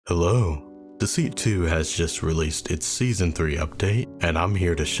Hello. Deceit 2 has just released its Season 3 update, and I'm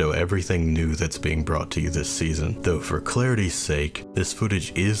here to show everything new that's being brought to you this season. Though for clarity's sake, this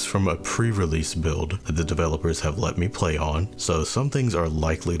footage is from a pre-release build that the developers have let me play on, so some things are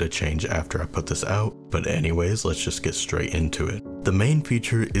likely to change after I put this out, but anyways, let's just get straight into it. The main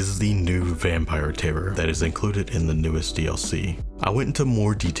feature is the new vampire terror that is included in the newest DLC. I went into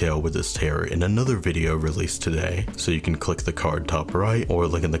more detail with this terror in another video released today, so you can click the card top right or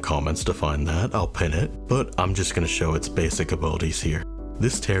link in the comments to find that. I'll pin it, but I'm just going to show its basic abilities here.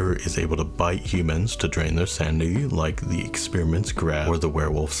 This terror is able to bite humans to drain their sanity like the experiment's grab or the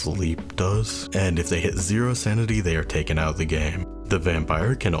werewolf's leap does, and if they hit 0 sanity they are taken out of the game. The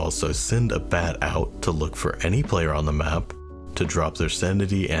vampire can also send a bat out to look for any player on the map to drop their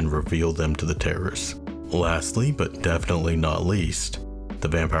sanity and reveal them to the terrors. Lastly, but definitely not least, the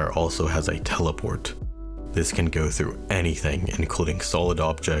vampire also has a teleport. This can go through anything, including solid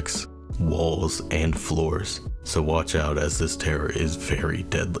objects, walls, and floors, so watch out as this terror is very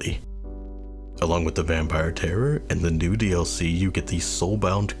deadly. Along with the vampire terror, in the new DLC you get the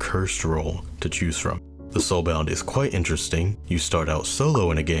Soulbound cursed role to choose from. The Soulbound is quite interesting. You start out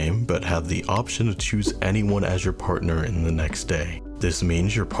solo in a game, but have the option to choose anyone as your partner in the next day. This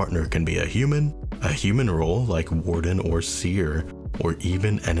means your partner can be a human role like Warden or Seer, or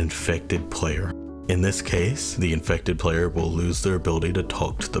even an infected player. In this case, the infected player will lose their ability to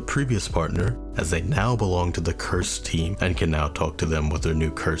talk to the previous partner, as they now belong to the cursed team and can now talk to them with their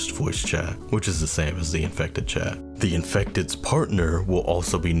new cursed voice chat, which is the same as the infected chat. The infected's partner will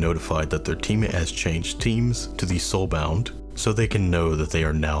also be notified that their teammate has changed teams to the Soulbound, so they can know that they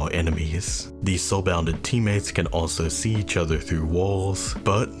are now enemies. The Soulbounded teammates can also see each other through walls,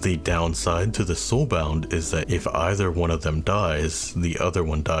 but the downside to the Soulbound is that if either one of them dies, the other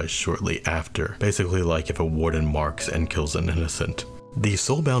one dies shortly after, basically like if a warden marks and kills an innocent. The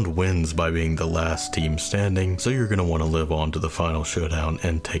Soulbound wins by being the last team standing, so you're going to want to live on to the final showdown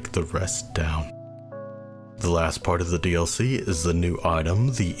and take the rest down. The last part of the DLC is the new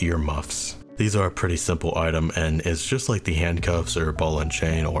item, the Earmuffs. These are a pretty simple item, and it's just like the handcuffs or ball and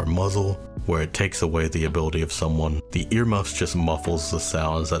chain or muzzle, where it takes away the ability of someone. The earmuffs just muffles the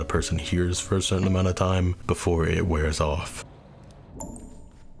sounds that a person hears for a certain amount of time before it wears off.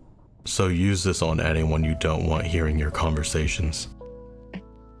 So use this on anyone you don't want hearing your conversations.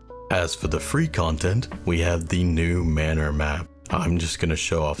 As for the free content, we have the new Manor Map. I'm just going to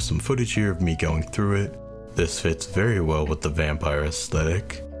show off some footage here of me going through it. This fits very well with the vampire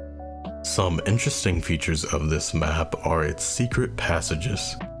aesthetic. Some interesting features of this map are its secret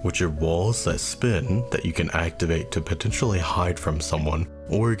passages, which are walls that spin that you can activate to potentially hide from someone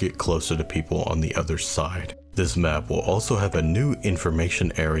or get closer to people on the other side. This map will also have a new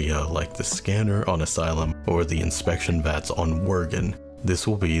information area like the scanner on Asylum or the inspection vats on Worgen. This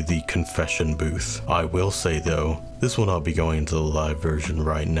will be the confession booth. I will say though, this will not be going into the live version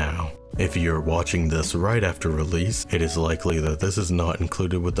right now. If you're watching this right after release, it is likely that this is not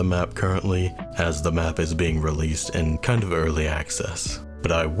included with the map currently, as the map is being released in kind of early access.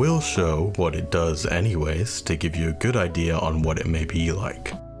 But I will show what it does anyways to give you a good idea on what it may be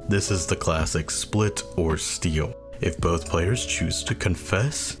like. This is the classic split or steal. If both players choose to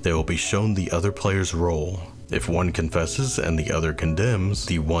confess, they will be shown the other player's role. If one confesses and the other condemns,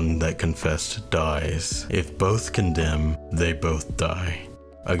 the one that confessed dies. If both condemn, they both die.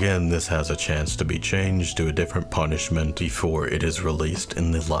 Again, this has a chance to be changed to a different punishment before it is released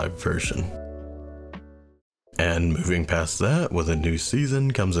in the live version. And moving past that, with a new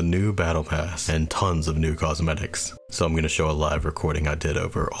season comes a new battle pass and tons of new cosmetics. So I'm going to show a live recording I did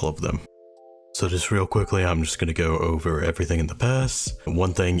over all of them. So just real quickly, I'm just going to go over everything in the pass.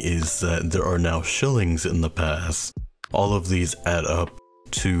 One thing is that there are now shillings in the pass. All of these add up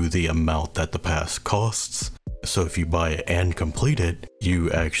to the amount that the pass costs. So if you buy it and complete it,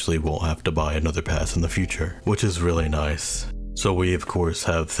 you actually won't have to buy another pass in the future, which is really nice. So we of course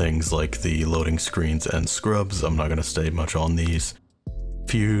have things like the loading screens and scrubs. I'm not going to stay much on these.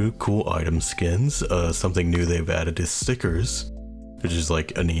 Few cool item skins. Something new they've added is stickers, which is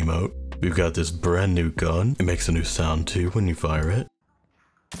like an emote. We've got this brand new gun. It makes a new sound too when you fire it.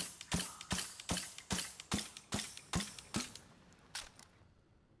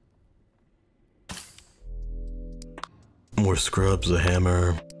 More scrubs, a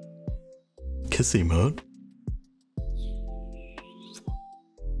hammer, kiss emote.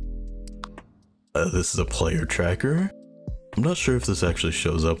 This is a player tracker. I'm not sure if this actually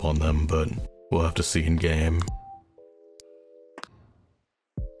shows up on them, but we'll have to see in game.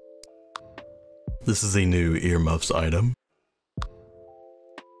 This is a new Earmuffs item.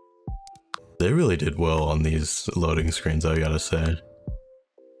 They really did well on these loading screens, I gotta say.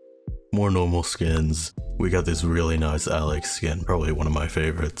 More normal skins. We got this really nice Alex skin, probably one of my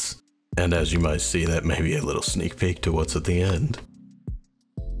favorites. And as you might see, that may be a little sneak peek to what's at the end.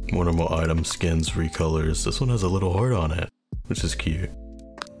 More normal item skins, recolors. This one has a little heart on it, which is cute.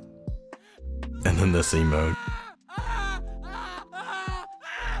 And then this emote.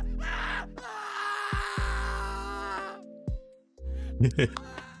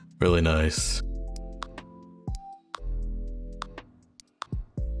 Really nice.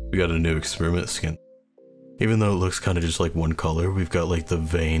 We got a new experiment skin. Even though it looks kind of just like one color, we've got like the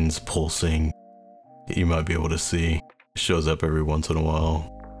veins pulsing. You might be able to see. It shows up every once in a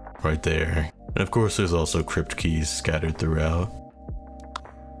while. Right there. And of course there's also crypt keys scattered throughout.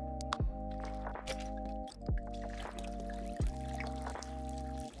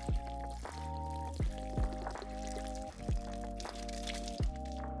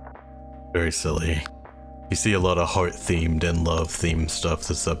 Very silly. You see a lot of heart themed and love themed stuff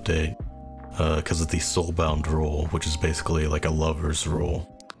this update. Because of the Soulbound rule, which is basically like a lover's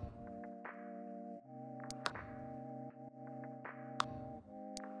rule.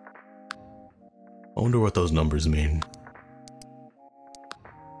 I wonder what those numbers mean.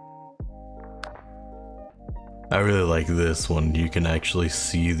 I really like this one. You can actually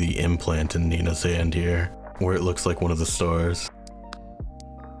see the implant in Nina's hand here, where it looks like one of the stars.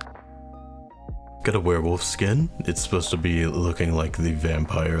 Got a werewolf skin. It's supposed to be looking like the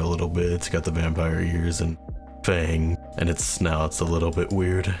vampire a little bit. It's got the vampire ears and fang, and its snout's a little bit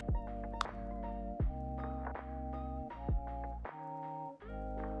weird.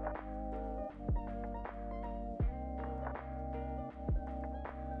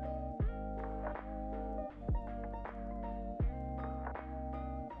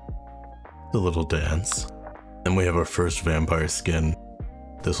 The little dance. Then we have our first vampire skin.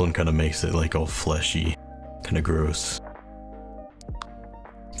 This one kind of makes it like all fleshy, kind of gross.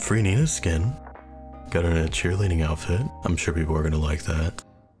 Free Nina skin. Got her in a cheerleading outfit. I'm sure people are gonna like that.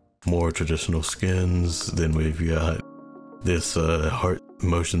 More traditional skins. Then we've got this heart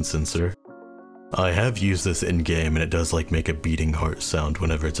motion sensor. I have used this in game and it does like make a beating heart sound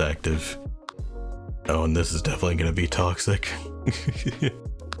whenever it's active. Oh, and this is definitely gonna be toxic.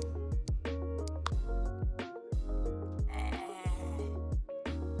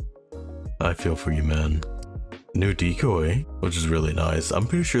 I feel for you, man. New decoy, which is really nice. I'm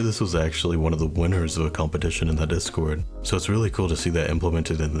pretty sure this was actually one of the winners of a competition in the Discord, so it's really cool to see that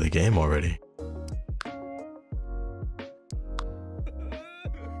implemented into the game already.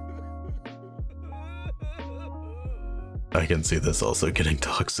 I can see this also getting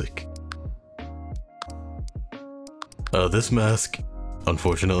toxic. This mask,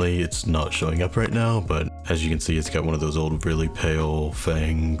 unfortunately, it's not showing up right now, but as you can see, it's got one of those old really pale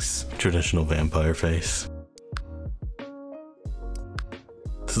fangs, traditional vampire face.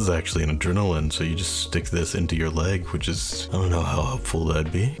 This is actually an adrenaline, so you just stick this into your leg, which is, I don't know how helpful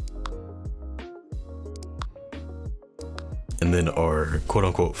that'd be. And then our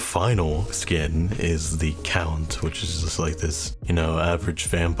quote-unquote final skin is the Count, which is just like this, you know, average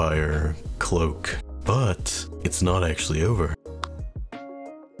vampire cloak. But it's not actually over.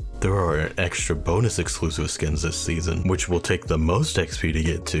 There are extra bonus exclusive skins this season, which will take the most XP to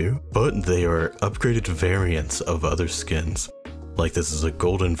get to, but they are upgraded variants of other skins. Like this is a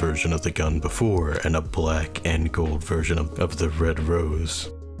golden version of the gun before, and a black and gold version of the red rose.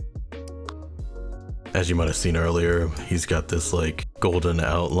 As you might have seen earlier, he's got this like golden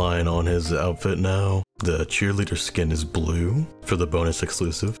outline on his outfit now. The cheerleader skin is blue for the bonus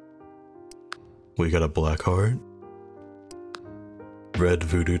exclusive. We got a black heart. Red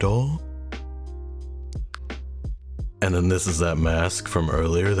voodoo doll. And then this is that mask from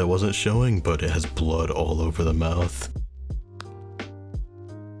earlier that wasn't showing, but it has blood all over the mouth.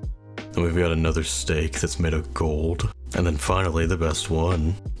 And we've got another stake that's made of gold. And then finally, the best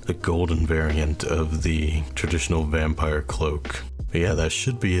one, the golden variant of the traditional vampire cloak. But yeah, that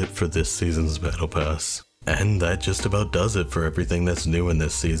should be it for this season's Battle Pass. And that just about does it for everything that's new in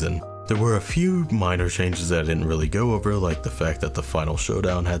this season. There were a few minor changes that I didn't really go over, like the fact that the final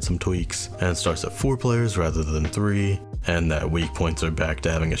showdown had some tweaks, and starts at 4 players rather than 3, and that weak points are back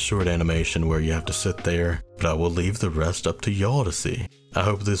to having a short animation where you have to sit there, but I will leave the rest up to y'all to see. I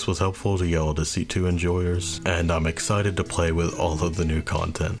hope this was helpful to y'all Deceit 2 enjoyers, and I'm excited to play with all of the new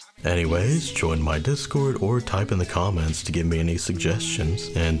content. Anyways, join my Discord or type in the comments to give me any suggestions,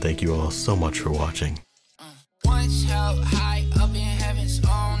 and thank you all so much for watching. Once held high up in heaven's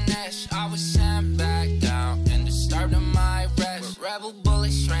arms.